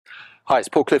Hi, it's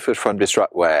Paul Clifford from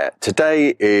Disruptware.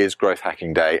 Today is Growth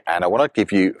Hacking Day, and I want to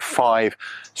give you 5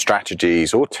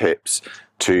 strategies or tips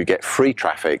to get free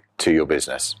traffic to your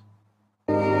business.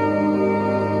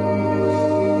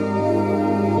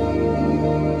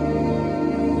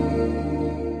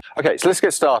 Okay, so let's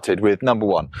get started with number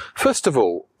 1. First of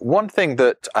all, one thing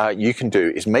that you can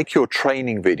do is make your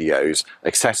training videos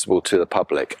accessible to the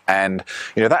public. And,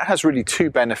 that has really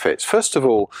 2 benefits. First of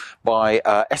all, by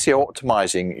SEO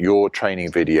optimizing your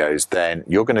training videos, then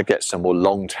you're going to get some more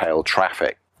long tail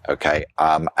traffic. Okay.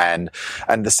 And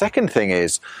the second thing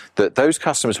is that those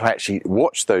customers who actually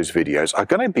watch those videos are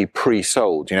going to be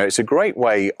pre-sold. It's a great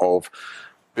way of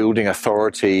building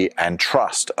authority and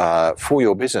trust for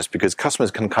your business, because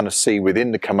customers can kind of see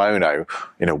within the kimono,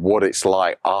 what it's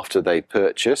like after they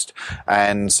purchased.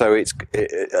 And so it's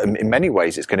in many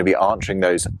ways it's going to be answering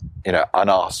those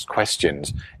unasked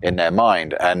questions in their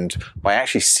mind. And by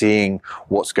actually seeing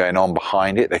what's going on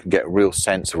behind it, they can get a real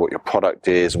sense of what your product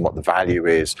is and what the value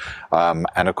is. And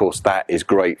of course, that is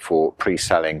great for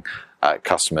pre-selling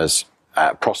customers,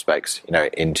 prospects,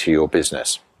 into your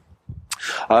business.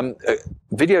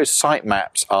 Video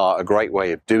sitemaps are a great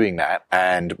way of doing that,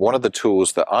 and one of the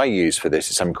tools that I use for this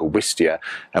is something called Wistia.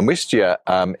 And Wistia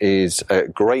is a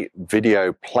great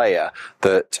video player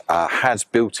that has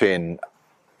built-in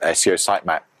SEO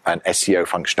sitemap and SEO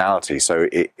functionality, so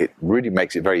it really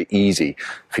makes it very easy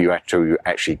for you to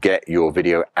actually get your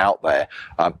video out there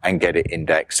and get it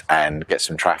indexed and get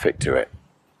some traffic to it.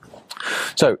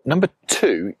 So number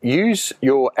 2, use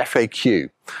your FAQ.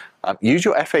 Use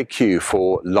your FAQ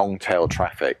for long tail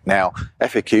traffic. Now,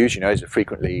 FAQs, is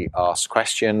frequently asked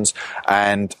questions,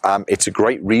 and it's a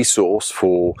great resource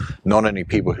for not only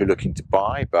people who are looking to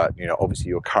buy, but obviously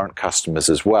your current customers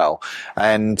as well.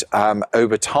 And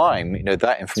over time,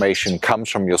 that information comes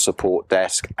from your support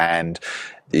desk, and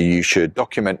you should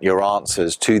document your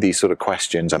answers to these sort of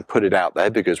questions and put it out there,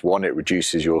 because 1, it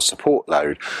reduces your support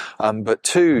load. But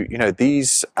 2,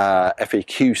 these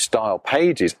FAQ style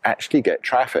pages actually get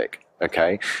traffic.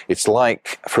 Okay. It's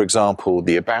like, for example,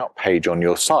 the about page on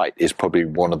your site is probably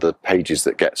one of the pages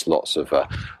that gets lots of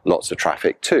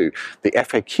traffic too. The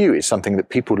FAQ is something that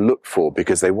people look for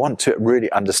because they want to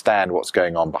really understand what's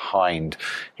going on behind,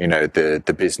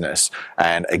 the business.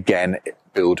 And again,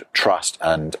 build trust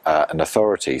and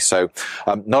authority. So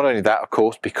not only that, of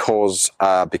course, because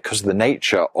of the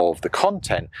nature of the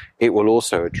content, it will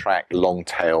also attract long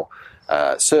tail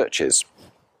searches.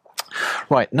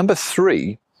 Right. Number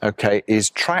 3,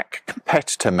 is track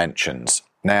competitor mentions.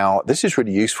 Now, this is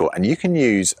really useful, and you can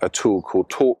use a tool called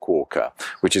TalkWalker,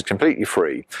 which is completely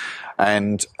free.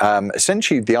 And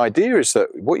essentially, the idea is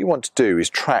that what you want to do is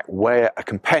track where a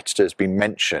competitor has been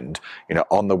mentioned,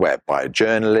 on the web by a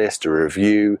journalist, a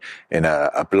review, in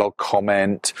a blog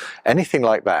comment, anything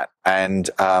like that.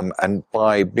 And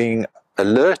by being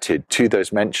alerted to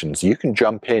those mentions, you can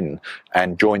jump in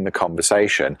and join the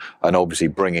conversation and obviously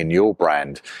bring in your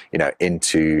brand,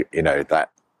 into, that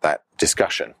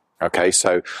discussion. Okay.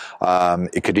 So,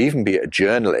 it could even be a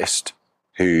journalist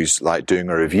who's like doing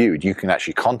a review. You can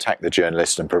actually contact the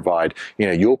journalist and provide,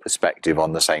 your perspective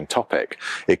on the same topic.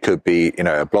 It could be,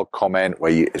 a blog comment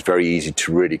where it's very easy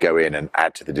to really go in and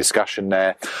add to the discussion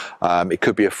there. It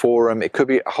could be a forum. It could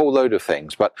be a whole load of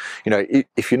things. But,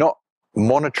 if you're not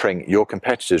monitoring your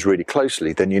competitors really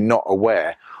closely, then you're not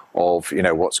aware of,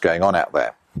 what's going on out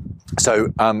there. So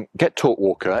get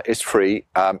TalkWalker. It's free.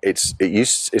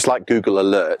 It's like Google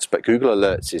Alerts, but Google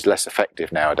Alerts is less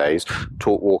effective nowadays.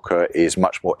 TalkWalker is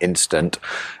much more instant,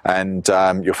 and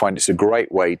you'll find it's a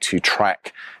great way to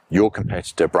track your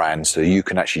competitor brands, so you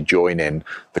can actually join in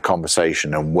the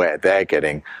conversation and where they're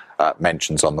getting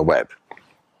mentions on the web.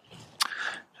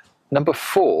 Number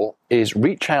 4 is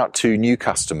reach out to new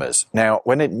customers. Now,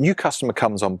 when a new customer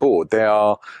comes on board, they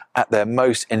are at their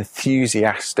most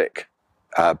enthusiastic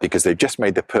because they've just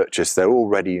made the purchase. They're all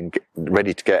ready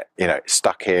to get,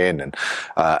 stuck in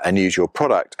and use your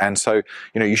product. And so,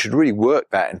 you should really work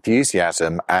that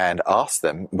enthusiasm and ask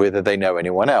them whether they know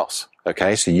anyone else.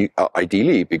 Okay, so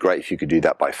ideally it'd be great if you could do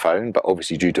that by phone, but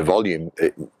obviously due to volume,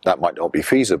 that might not be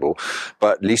feasible.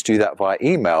 But at least do that via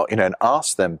email, and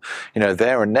ask them,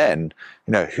 there and then,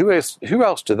 who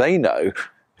else do they know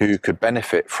who could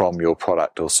benefit from your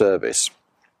product or service?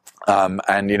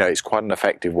 And it's quite an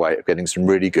effective way of getting some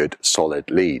really good, solid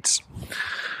leads.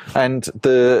 And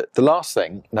the last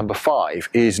thing, number 5,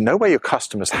 is know where your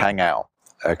customers hang out.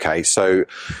 Okay, so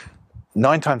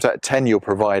 9 times out of 10, you're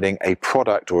providing a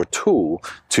product or a tool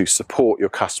to support your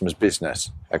customer's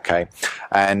business. Okay.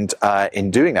 And in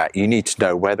doing that, you need to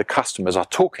know where the customers are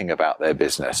talking about their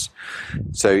business.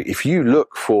 So if you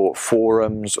look for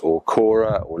forums or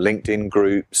Quora or LinkedIn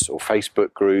groups or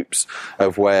Facebook groups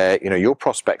of where, your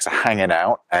prospects are hanging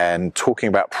out and talking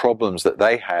about problems that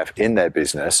they have in their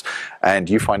business, and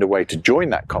you find a way to join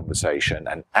that conversation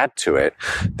and add to it,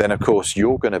 then of course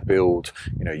you're going to build,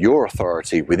 your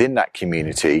authority within that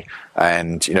community.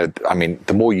 And,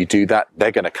 the more you do that,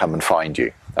 they're going to come and find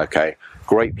you. Okay.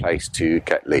 Great place to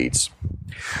get leads.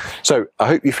 So I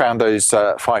hope you found those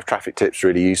 5 traffic tips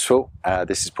really useful.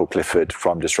 This is Paul Clifford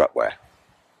from Disruptware.